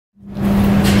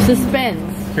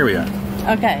Suspense. Here we are.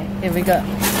 Okay, here we go.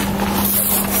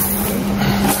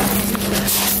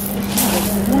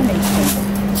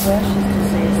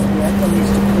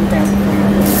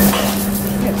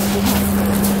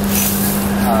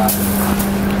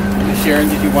 Sharon,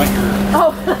 did you want your...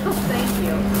 Oh, thank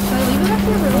you. Should I leave it up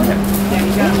here really? Yeah,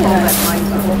 you gotta hold that mic.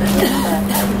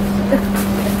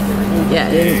 Yeah.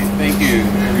 Hey, thank you.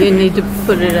 You need to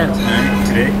put it in.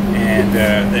 Today, and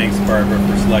thanks, Barbara,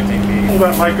 for selecting me. Hold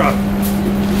that mic up.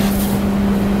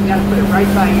 You gotta put it right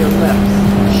by your lips.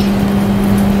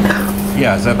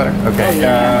 Yeah, is that better? Okay.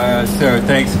 So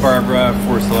thanks, Barbara,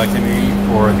 for selecting me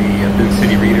for the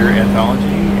Boogcity Reader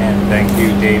anthology, and thank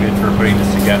you, David, for putting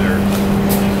this together.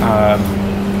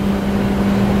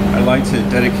 I'd like to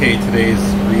dedicate today's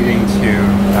reading to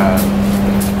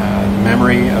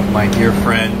memory of my dear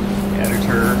friend,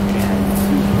 editor,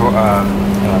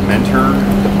 and mentor,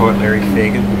 the poet Larry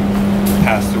Fagan, who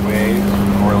passed away on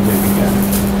Memorial Day weekend.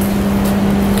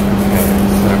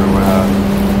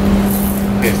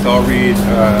 So I'll read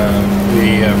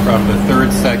from the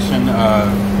third section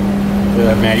of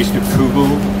the manuscript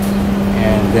Kugel,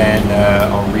 and then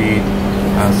I'll read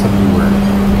some new words.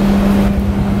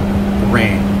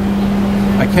 Rain.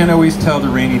 I can't always tell the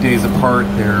rainy days apart,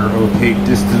 their opaque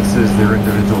distances, their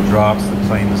individual drops, the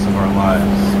plainness of our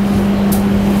lives.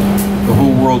 The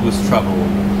whole world was troubled.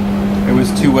 It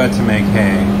was too wet to make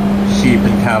hay. Sheep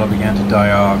and cattle began to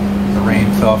die off. The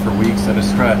rain fell for weeks at a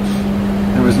stretch.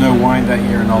 There was no wine that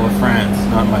year in all of France,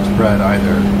 not much bread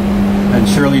either. And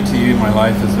surely to you my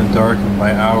life has been darkened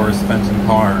by hours spent in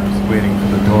cars, waiting for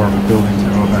the door of a building to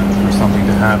open, for something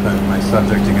to happen, my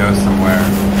subject to go somewhere.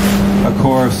 A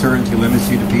core of certainty limits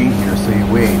you to being here, so you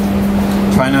wait.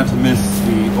 Try not to miss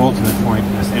the ultimate point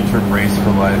in this interim race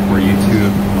for life where you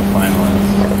too become a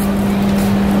finalist.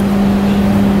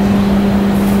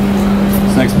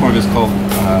 This next poem is called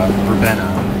Verbena.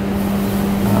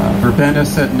 Verbena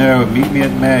said no, meet me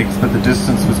at Meg's, but the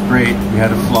distance was great. We had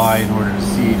to fly in order to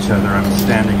see each other. I was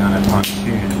standing on a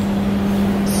pontoon.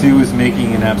 Sue was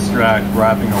making an abstract,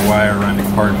 wrapping a wire around a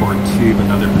cardboard tube.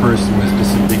 Another person was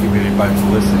disambiguated by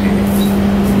Felicity.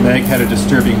 Meg had a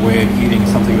disturbing way of eating,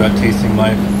 something about tasting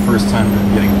life for the first time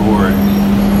and getting bored.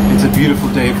 It's a beautiful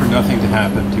day for nothing to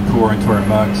happen, to pour into our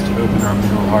mugs, to open our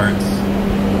mineral hearts.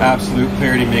 Absolute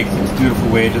clarity makes its beautiful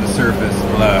way to the surface.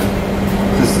 Blah.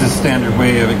 This is the standard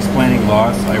way of explaining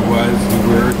loss. I was, we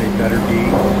were, they better be.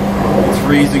 It's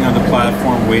freezing on the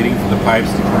platform, waiting for the pipes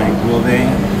to clank. Will they?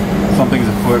 Something's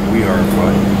afoot, we are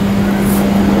afoot.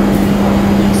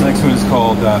 This next one is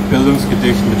called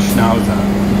Bildungsgedicht mit Schnauzer.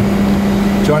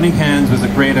 Joining hands was a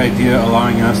great idea,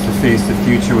 allowing us to face the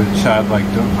future with childlike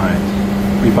dumbheit.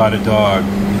 We bought a dog.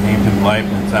 We named him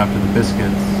Leibniz after the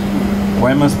biscuits.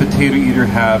 Why must Potato Eater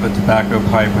have a tobacco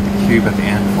pipe with a cube at the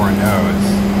end for a nose?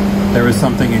 There is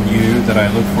something in you that I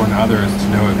look for in others to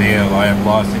no avail. I have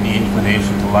lost any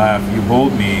inclination to laugh. You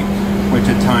hold me, which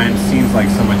at times seems like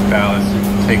so much ballast.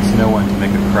 It takes no one to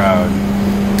make a crowd.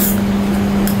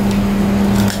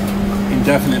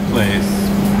 Indefinite place.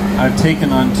 I've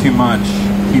taken on too much.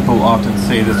 People often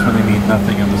say this when they mean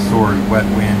nothing of the sort. Wet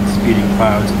wind, speeding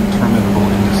clouds, interminable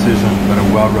indecision, but a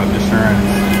well-rubbed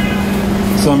assurance.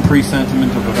 Some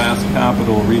presentiment of a vast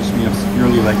capital reached me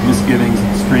obscurely like misgivings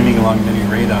and streaming along many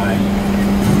radii.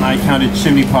 I counted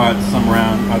chimney pots, some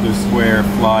round, others square,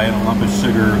 fly and a lump of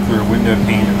sugar through a window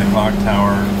pane in the clock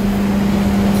tower.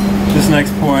 This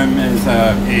next poem is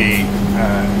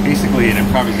basically an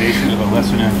improvisation of a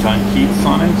lesser-known John Keats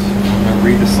sonnet. I'm going to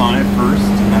read the sonnet first,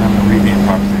 and then I'm going to read the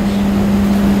improvisation.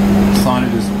 The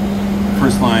sonnet is,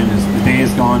 first line is, the day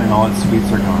is gone and all its sweets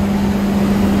are gone.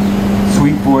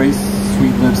 Sweet voice,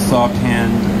 sweet lips, soft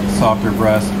hand, softer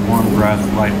breast, warm breath,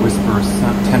 light whisper,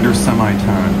 tender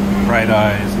semitone, bright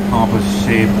eyes, accomplished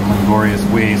shape, and laborious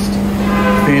waist.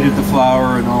 Faded the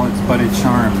flower and all its budded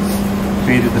charms.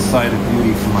 Faded the sight of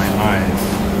beauty from my eyes.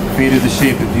 Faded the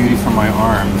shape of beauty from my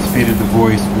arms. Faded the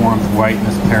voice, warmth,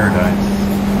 whiteness, paradise.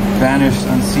 Vanished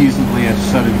unseasonably at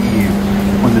shut of eve,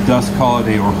 when the dusk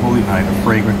holiday or holy night, a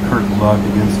fragrant curtain love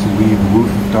begins to weave a woof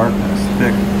of darkness,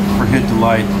 thick for hid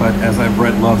delight, but as I've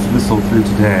read love's missal through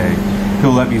today,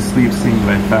 he'll let me sleep seeing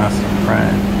that I fast and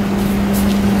pray.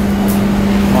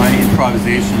 My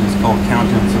improvisation is called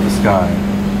Countenance of the Sky.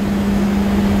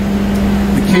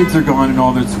 The kids are gone and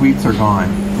all their sweets are gone.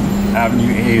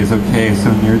 Avenue A is okay,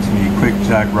 so near to me. Quick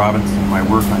Jack Robinson, my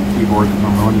work on keyboard and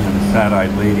harmonium, a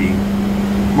sad-eyed lady.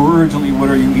 More urgently, what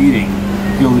are you eating?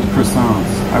 Gilded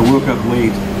croissants. I woke up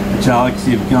late. A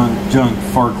galaxy of junk,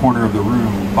 far corner of the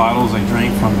room. Bottles I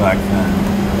drank from back then.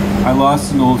 I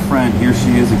lost an old friend. Here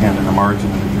she is again in the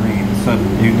margin of the dreams. sudden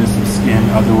nudeness of skin,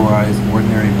 otherwise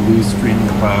ordinary blue streaming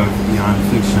above beyond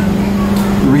fiction.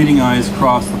 The reading eyes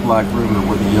cross the black river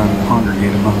where the young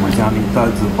congregate among resounding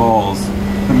thuds of balls.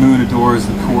 The moon adores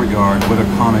the courtyard, with a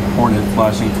comic hornet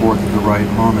flashing forth at the right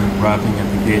moment, rapping at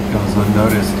the gate goes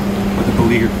unnoticed, but the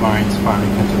beleaguered vines finally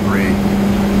catch a break.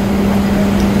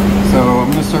 So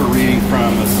I'm going to start reading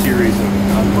from a series of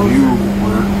new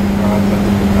work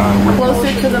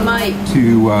Closer to the mic.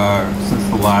 Since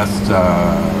the last 6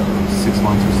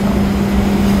 months or so.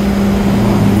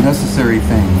 Necessary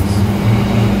Things.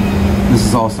 This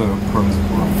is also a prose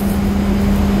work.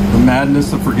 The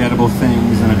madness of forgettable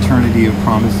things, an eternity of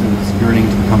promises yearning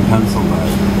to become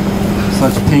pencil-lead.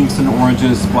 Such pinks and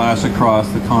oranges splash across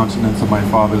the continents of my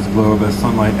father's globe as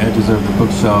sunlight edges over the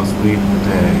bookshelves late in the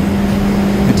day.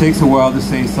 It takes a while to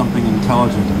say something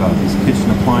intelligent about these kitchen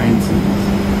appliances,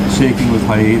 shaking with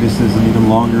hiatuses, and even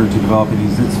longer to develop any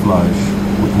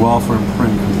Sitzfleisch, with welfare and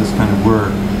print with this kind of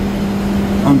work.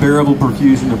 Unbearable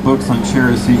profusion of books on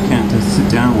chairs so you can't just sit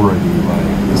down wherever you like.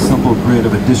 The simple grid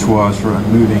of a dishwasher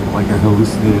unmoving like a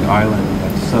hallucinated island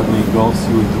that suddenly engulfs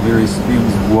you with delirious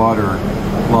streams of water,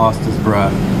 lost as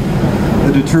breath.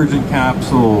 The detergent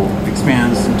capsule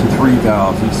expands into 3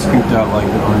 valves, each scooped out like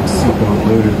an orange seagull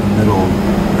loaded in the middle.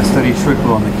 A steady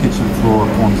trickle on the kitchen floor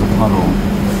forms a puddle.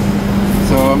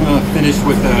 So I'm going to finish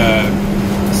with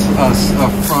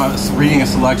reading a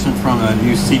selection from a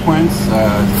new sequence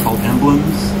called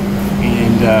Emblems,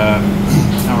 and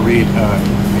I'll read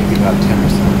maybe about 10 or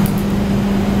so.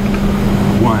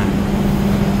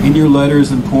 1. In your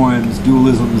letters and poems,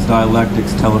 dualisms,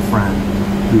 dialectics tell a friend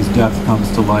whose death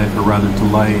comes to life, or rather to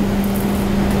light,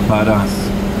 about us.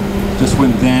 Just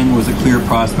when then was a clear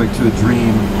prospect to a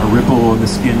dream, a ripple in the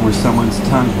skin where someone's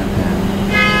tongue had been.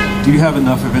 Do you have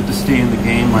enough of it to stay in the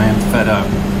game? I am fed up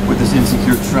with this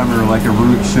insecure tremor like a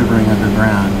root shivering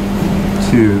underground.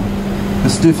 2. The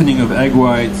stiffening of egg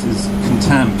whites is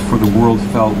contempt for the world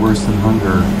felt worse than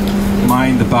hunger.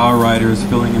 Mind the bow riders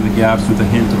filling in the gaps with a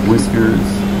hint of whiskers.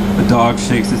 The dog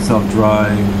shakes itself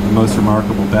dry, the most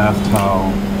remarkable bath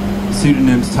towel.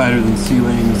 Pseudonyms tighter than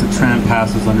ceilings, the tram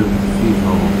passes under the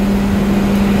cathedral.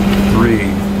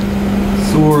 3.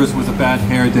 Soars with a bad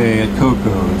hair day at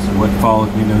Coco's. What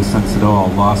followed made no sense at all,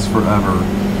 lost forever.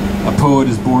 A poet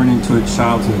is born into a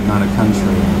childhood, not a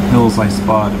country. Hills I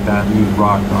spot, a bad mood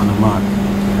rock gone amok.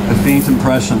 A faint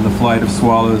impression, the flight of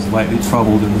swallows lightly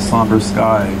troubled in the somber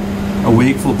sky. A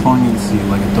wakeful poignancy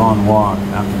like a dawn walk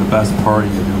after the best party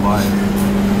of your life.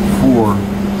 4.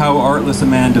 How artless a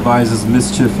man devises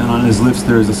mischief, and on his lips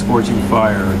there is a scorching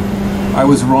fire. I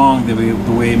was wrong the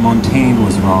way Montaigne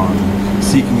was wrong,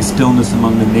 seeking stillness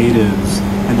among the natives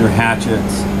and their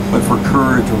hatchets, but for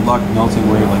courage or luck melting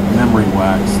away like memory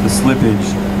wax. The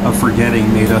slippage of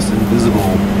forgetting made us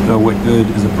invisible, though what good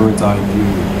is a bird's eye view?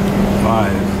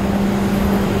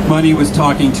 5. Money was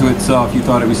talking to itself. You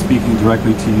thought it was speaking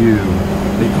directly to you.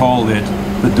 They called it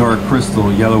the dark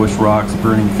crystal, yellowish rocks,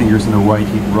 burning fingers in a white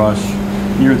heat rush.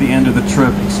 Near the end of the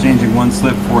trip, exchanging one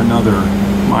slip for another.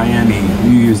 Miami,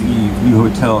 New Year's Eve, new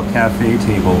hotel, cafe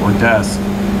table or desk,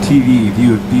 TV,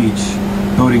 view of beach,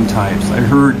 boating types. I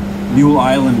heard Mule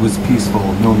Island was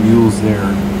peaceful, no mules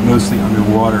there, mostly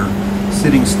underwater.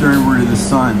 Sitting sternward in the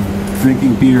sun,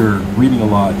 drinking beer, reading a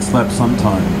lot, slept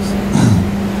sometimes.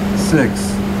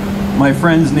 6. My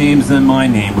friends' names and my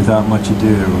name without much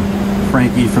ado.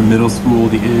 Frankie from middle school,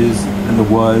 the is and the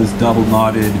was, double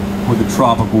knotted, where the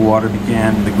tropical water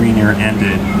began and the green air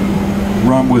ended.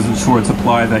 Rum was in short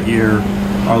supply that year,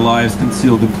 our lives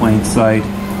concealed in plain sight,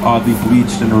 oddly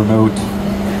bleached and remote.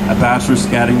 A bachelor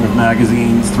scatting of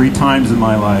magazines 3 times in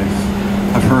my life.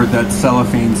 I've heard that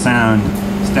cellophane sound,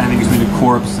 standing between a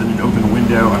corpse and an open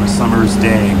window on a summer's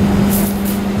day.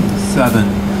 7.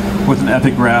 With an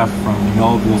epigraph from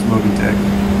Melville's Moby Dick.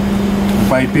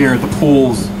 White bear at the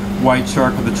poles, white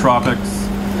shark of the tropics.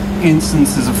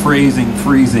 Instances of phrasing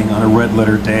freezing on a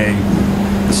red-letter day.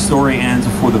 The story ends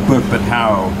before the book, but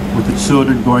how? With the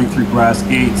children going through glass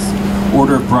gates,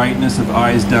 order of brightness of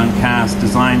eyes downcast,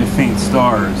 design of faint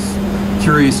stars.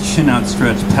 Curious chin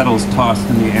outstretched, petals tossed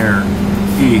in the air.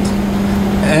 8.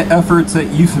 Efforts at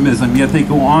euphemism, yet they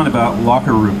go on about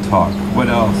locker room talk. What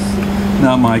else?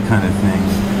 Not my kind of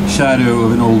thing. Shadow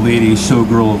of an old lady,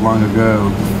 showgirl of long ago.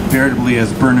 Veritably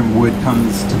as Burnham Wood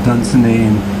comes to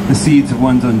Dunsinane, the seeds of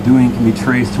one's undoing can be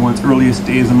traced to one's earliest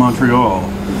days in Montreal,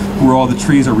 where all the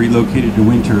trees are relocated in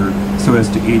winter so as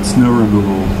to aid snow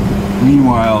removal.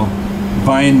 Meanwhile,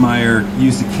 Weinmeier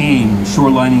used a cane,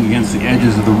 shorelining against the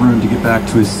edges of the room to get back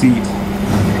to his seat.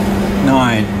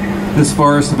 9. This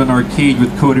farce of an arcade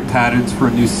with coded patterns for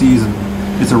a new season.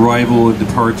 its arrival and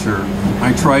departure.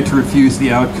 I tried to refuse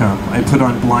the outcome. I put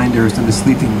on blinders and a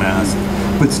sleeping mask,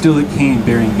 but still it came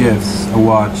bearing gifts, a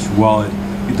watch, wallet,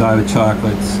 Godiva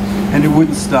chocolates, and it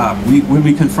wouldn't stop. When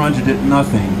we confronted it,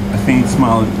 nothing, a faint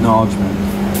smile of acknowledgement.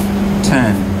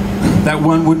 10. That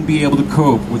one wouldn't be able to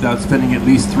cope without spending at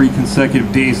least 3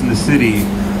 consecutive days in the city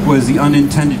was the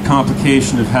unintended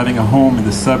complication of having a home in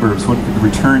the suburbs one could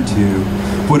return to.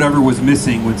 Whatever was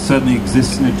missing would suddenly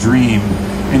exist in a dream,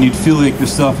 and you'd feel like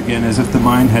yourself again as if the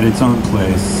mind had its own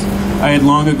place. I had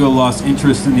long ago lost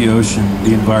interest in the ocean,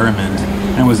 the environment,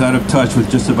 and was out of touch with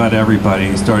just about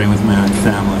everybody, starting with my own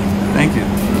family. Thank you.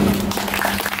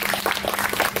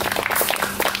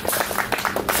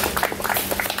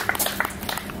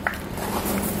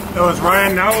 That was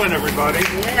Ryan Nowlin, everybody.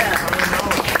 Yeah.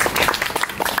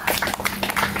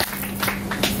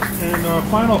 And our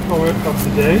final poet of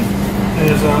the day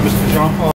is Mr. Jean-Paul.